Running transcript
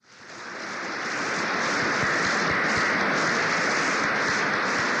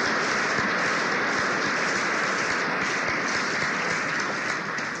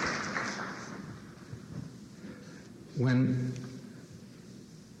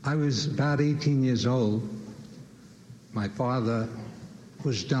I was about 18 years old. My father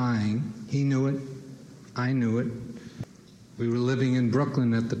was dying. He knew it. I knew it. We were living in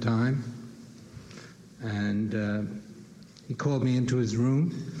Brooklyn at the time. And he called me into his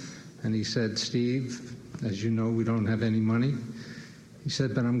room and he said, "Steve, as you know, we don't have any money." He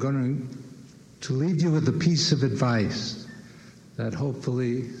said, "But I'm going to leave you with a piece of advice that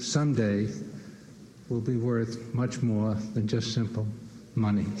hopefully someday will be worth much more than just simple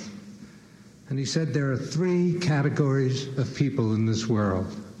money." And he said there are three categories of people in this world.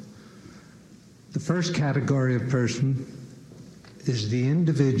 The first category of person is the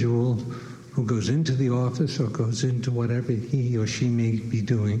individual who goes into the office or goes into whatever he or she may be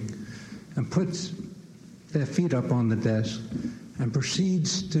doing and puts their feet up on the desk and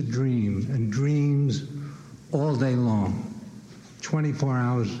proceeds to dream and dreams all day long, 24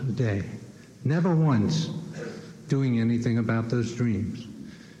 hours a day, never once doing anything about those dreams.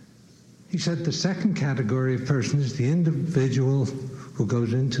 He said the second category of person is the individual who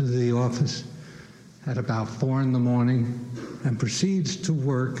goes into the office at about 4 in the morning and proceeds to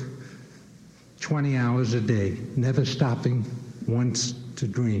work 20 hours a day, never stopping once to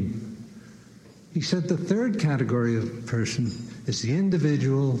dream. He said the third category of person is the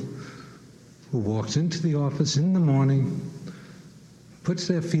individual who walks into the office in the morning, puts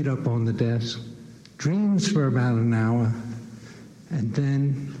their feet up on the desk, dreams for about an hour, and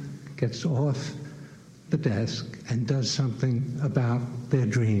then gets off the desk and does something about their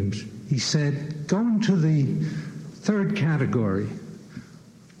dreams. He said, go into the third category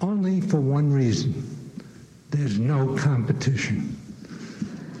only for one reason: there's no competition.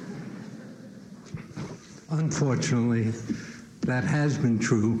 Unfortunately, that has been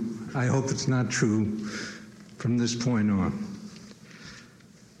true. I hope it's not true from this point on.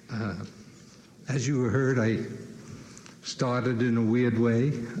 As you heard, I started in a weird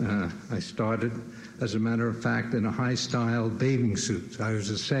way. I started, as a matter of fact, in a high-style bathing suit. I was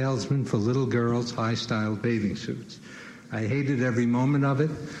a salesman for little girls' high-style bathing suits. I hated every moment of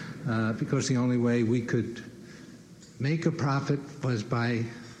it because the only way we could make a profit was by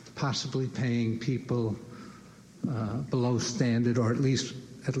possibly paying people below standard, or at least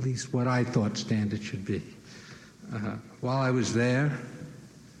what I thought standard should be. While I was there,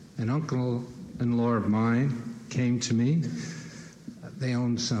 an uncle-in-law of mine came to me. They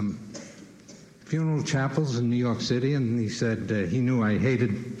owned some funeral chapels in New York City, and he said he knew I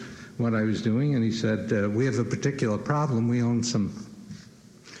hated what I was doing, and he said, we have a particular problem. We own some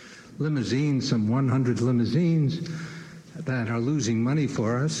limousines, some 100 limousines that are losing money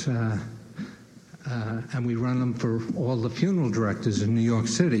for us, and we run them for all the funeral directors in New York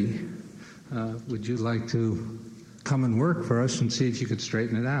City. Would you like to come and work for us and see if you could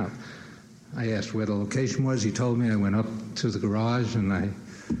straighten it out? I asked where the location was. He told me. I went up to the garage and I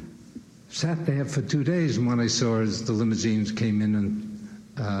sat there for 2 days, and what I saw is the limousines came in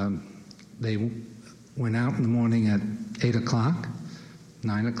and they went out in the morning at 8 o'clock,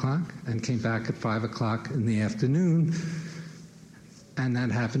 9 o'clock, and came back at 5 o'clock in the afternoon, and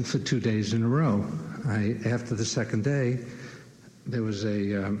that happened for 2 days in a row. After the second day, there was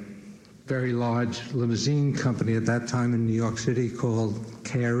a very large limousine company at that time in New York City called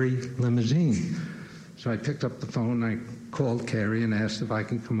Carey Limousine. So I picked up the phone, I called Carey and asked if I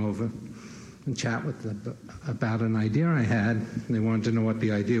could come over and chat with them about an idea I had. And they wanted to know what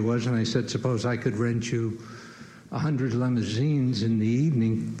the idea was, and I said, suppose I could rent you 100 limousines in the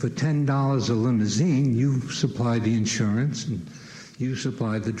evening for $10 a limousine. You supply the insurance and you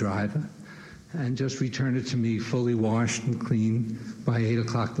supply the driver, and just return it to me fully washed and clean by 8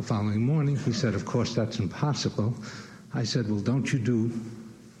 o'clock the following morning. He said, of course, that's impossible. I said, well, don't you do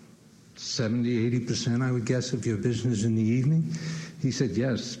 70, 80%, I would guess, of your business in the evening? He said,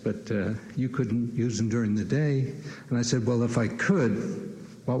 yes, but you couldn't use them during the day. And I said, well, if I could,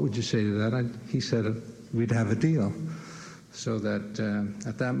 what would you say to that? He said, we'd have a deal. So that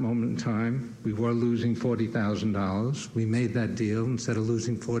at that moment in time, we were losing $40,000. We made that deal. Instead of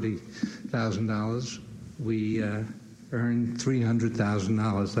losing $40,000, we earned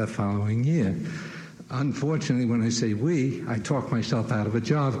 $300,000 that following year. Unfortunately, when I say we, I talked myself out of a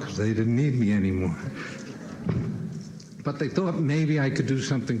job because they didn't need me anymore. But they thought maybe I could do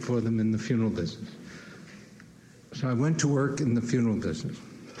something for them in the funeral business. So I went to work in the funeral business.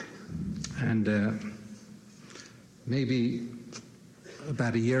 And maybe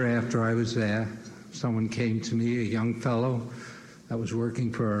about a year after I was there, someone came to me, a young fellow that was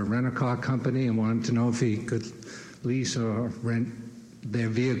working for a rent-a-car company, and wanted to know if he could lease or rent their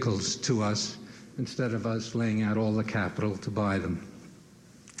vehicles to us instead of us laying out all the capital to buy them.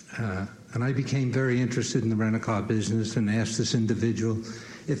 And I became very interested in the rent-a-car business and asked this individual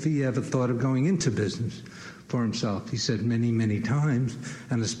if he ever thought of going into business for himself. He said many, many times,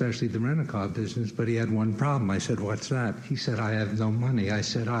 and especially the rent-a-car business, but he had one problem. I said, what's that? He said, I have no money. I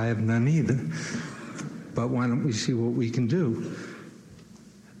said, I have none either, but why don't we see what we can do?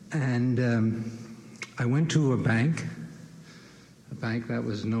 And I went to a bank that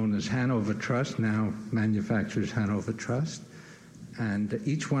was known as Hanover Trust, now manufactures Hanover Trust, and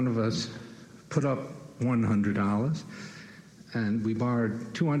each one of us put up $100, and we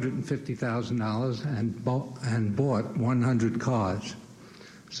borrowed $250,000 and bought 100 cars.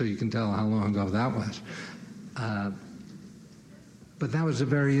 So you can tell how long ago that was. But that was a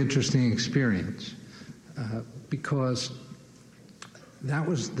very interesting experience because that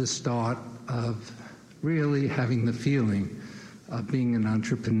was the start of really having the feeling of being an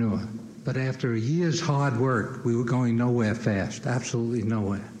entrepreneur. But after a year's hard work, we were going nowhere fast, absolutely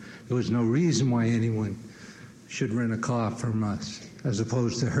nowhere. There was no reason why anyone should rent a car from us, as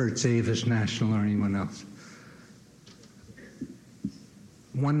opposed to Hertz, Avis, National, or anyone else.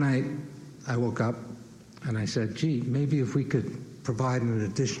 One night, I woke up and I said, gee, maybe if we could provide an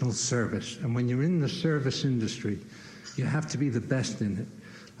additional service. And when you're in the service industry, you have to be the best in it.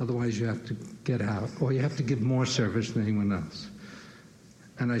 Otherwise, you have to get out, or you have to give more service than anyone else.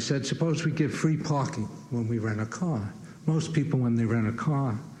 And I said, suppose we give free parking when we rent a car. Most people, when they rent a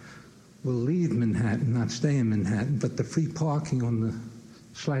car, will leave Manhattan, not stay in Manhattan, but the free parking on the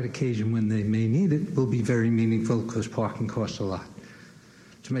slight occasion when they may need it will be very meaningful because parking costs a lot.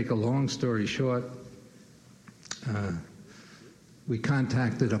 To make a long story short, we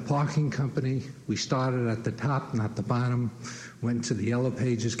contacted a parking company. We started at the top, not the bottom, went to the Yellow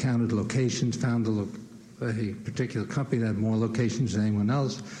Pages, counted locations, found a particular company that had more locations than anyone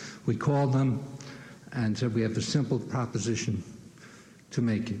else. We called them and said, we have a simple proposition to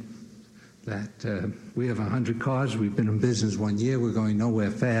make you. That we have 100 cars, we've been in business 1 year, we're going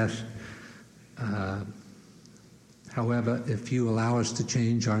nowhere fast. However, if you allow us to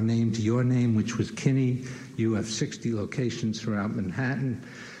change our name to your name, which was Kinney, you have 60 locations throughout Manhattan,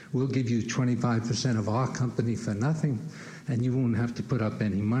 we'll give you 25% of our company for nothing, and you won't have to put up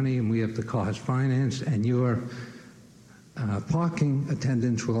any money, and we have the cars financed, and your parking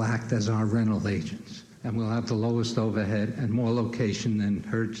attendants will act as our rental agents. And we'll have the lowest overhead and more location than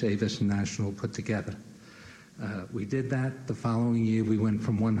Hertz, Avis, and National put together. We did that. The following year, we went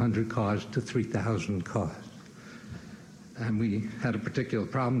from 100 cars to 3,000 cars. And we had a particular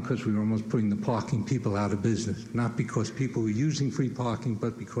problem because we were almost putting the parking people out of business, not because people were using free parking,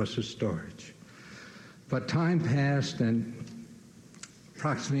 but because of storage. But time passed, and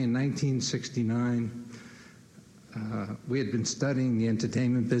approximately in 1969, we had been studying the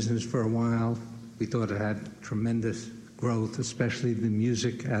entertainment business for a while. We thought it had tremendous growth, especially the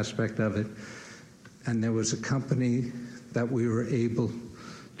music aspect of it. And there was a company that we were able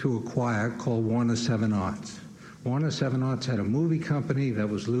to acquire called Warner 7 Arts. Warner 7 Arts had a movie company that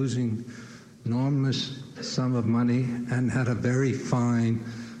was losing enormous sum of money and had a very fine,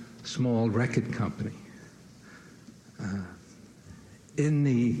 small record company. In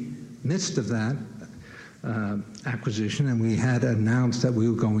the midst of that acquisition, and we had announced that we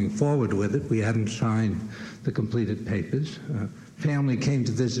were going forward with it. We hadn't signed the completed papers. Family came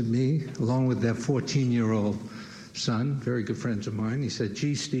to visit me along with their 14-year-old son, very good friends of mine. He said,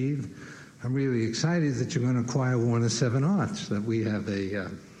 gee, Steve, I'm really excited that you're going to acquire Warner 7 Arts, that we have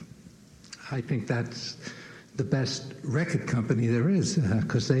I think that's the best record company there is,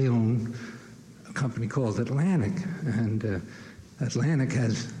 because they own a company called Atlantic, and Atlantic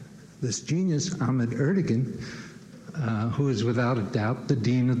has this genius, Ahmet Ertegun, who is without a doubt the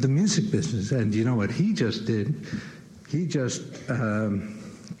dean of the music business. And you know what he just did? He just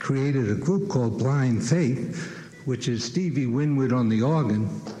created a group called Blind Faith, which is Stevie Winwood on the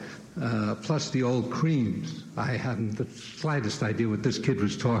organ, plus the old Creams. I hadn't the slightest idea what this kid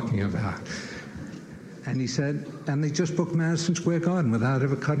was talking about. And he said, and they just booked Madison Square Garden without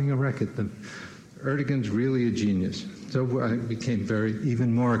ever cutting a record. Ertegun's really a genius. So I became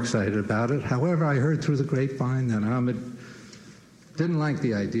even more excited about it. However, I heard through the grapevine that Ahmet didn't like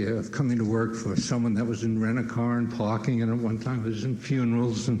the idea of coming to work for someone that was in rent-a-car and parking, and at one time was in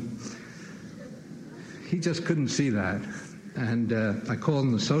funerals, and he just couldn't see that. And I called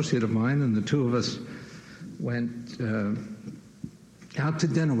an associate of mine, and the two of us went out to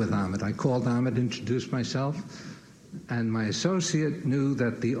dinner with Ahmet. I called Ahmet, introduced myself, and my associate knew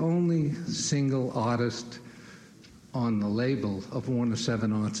that the only single artist on the label of Warner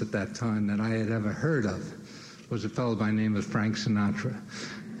 7 Arts at that time that I had ever heard of was a fellow by the name of Frank Sinatra.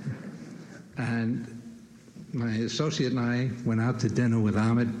 And my associate and I went out to dinner with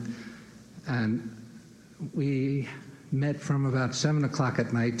Ahmet, and we met from about 7 o'clock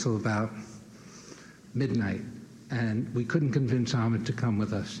at night till about midnight, and we couldn't convince Ahmed to come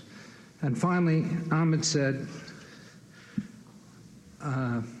with us. And finally, Ahmed said,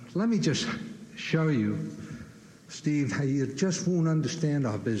 let me just show you, Steve, how you just won't understand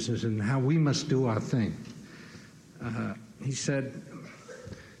our business and how we must do our thing. He said,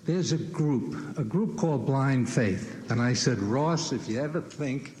 there's a group called Blind Faith. And I said, Ross, if you ever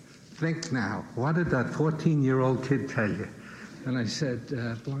think now. What did that 14-year-old kid tell you? And I said,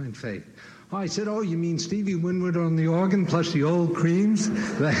 Blind Faith. Oh, I said, oh, you mean Stevie Winwood on the organ plus the old creams?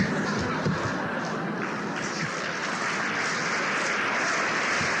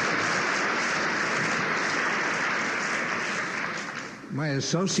 My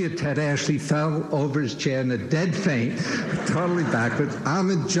associate, Ted Ashley, fell over his chair in a dead faint, totally backwards.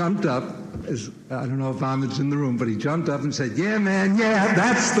 Ahmed jumped up. I don't know if Ahmed's in the room, but he jumped up and said, yeah, man, yeah,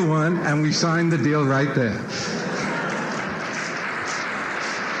 that's the one. And we signed the deal right there.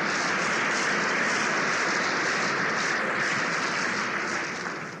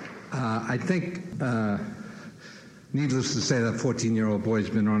 I think, needless to say, that 14-year-old boy's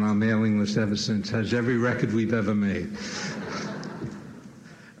been on our mailing list ever since, has every record we've ever made.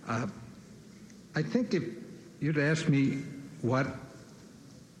 I think if you'd asked me what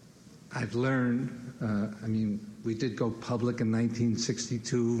I've learned, I mean, we did go public in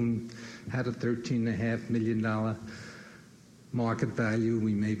 1962 and had a $13.5 million market value.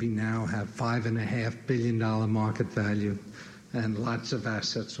 We maybe now have $5.5 billion market value and lots of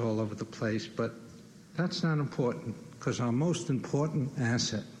assets all over the place. But that's not important, because our most important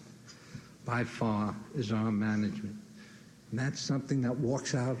asset by far is our management. And that's something that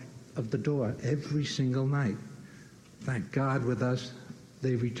walks out of the door every single night. Thank God with us,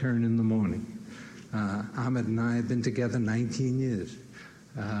 they return in the morning. Ahmed and I have been together 19 years.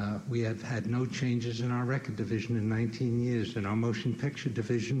 We have had no changes in our record division in 19 years. In our motion picture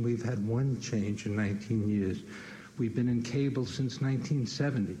division, we've had one change in 19 years. We've been in cable since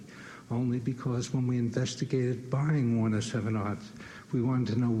 1970, only because when we investigated buying Warner 7 Arts, we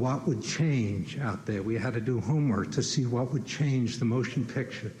wanted to know what would change out there. We had to do homework to see what would change the motion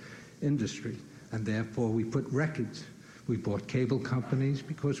picture industry, and therefore we put records. We bought cable companies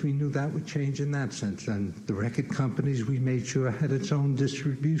because we knew that would change in that sense, and the record companies we made sure had its own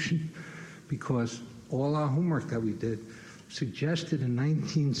distribution, because all our homework that we did suggested in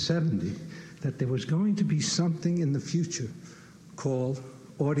 1970 that there was going to be something in the future called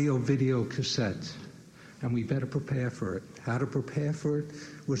audio-video cassettes, and we better prepare for it. How to prepare for it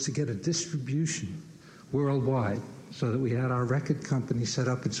was to get a distribution worldwide, so that we had our record company set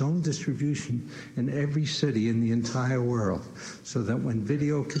up its own distribution in every city in the entire world, so that when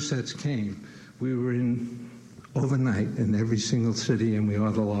video cassettes came, we were in overnight in every single city, and we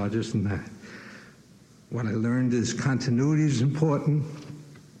are the largest in that. What I learned is continuity is important.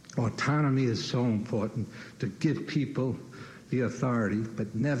 Autonomy is so important, to give people the authority,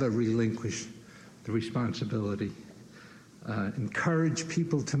 but never relinquish the responsibility. Encourage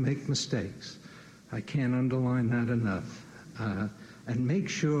people to make mistakes. I can't underline that enough. And make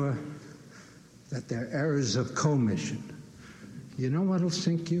sure that they're errors of commission. You know what'll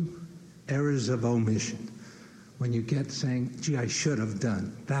sink you? Errors of omission. When you get saying, gee, I should have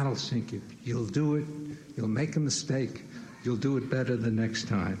done, that'll sink you. You'll do it, you'll make a mistake, you'll do it better the next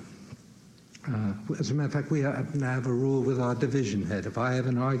time. As a matter of fact, we have a rule with our division head. If I have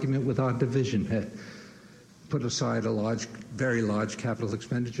an argument with our division head, put aside a very large capital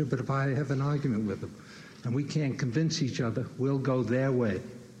expenditure, but if I have an argument with him and we can't convince each other, we'll go their way,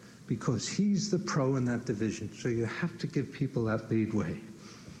 because he's the pro in that division. So you have to give people that lead way.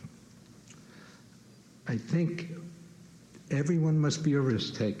 I think everyone must be a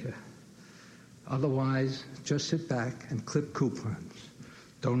risk taker. Otherwise, just sit back and clip coupons.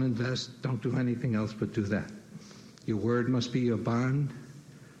 Don't invest, don't do anything else but do that. Your word must be your bond.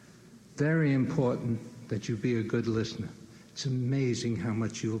 Very important that you be a good listener. It's amazing how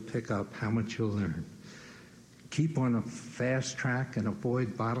much you'll pick up, how much you'll learn. Keep on a fast track and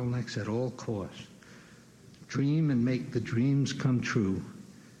avoid bottlenecks at all costs. Dream and make the dreams come true.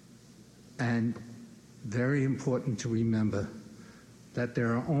 And very important to remember that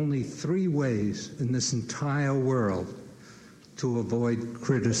there are only 3 ways in this entire world to avoid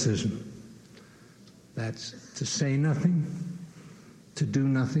criticism. That's to say nothing, to do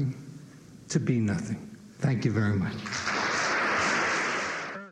nothing, to be nothing. Thank you very much.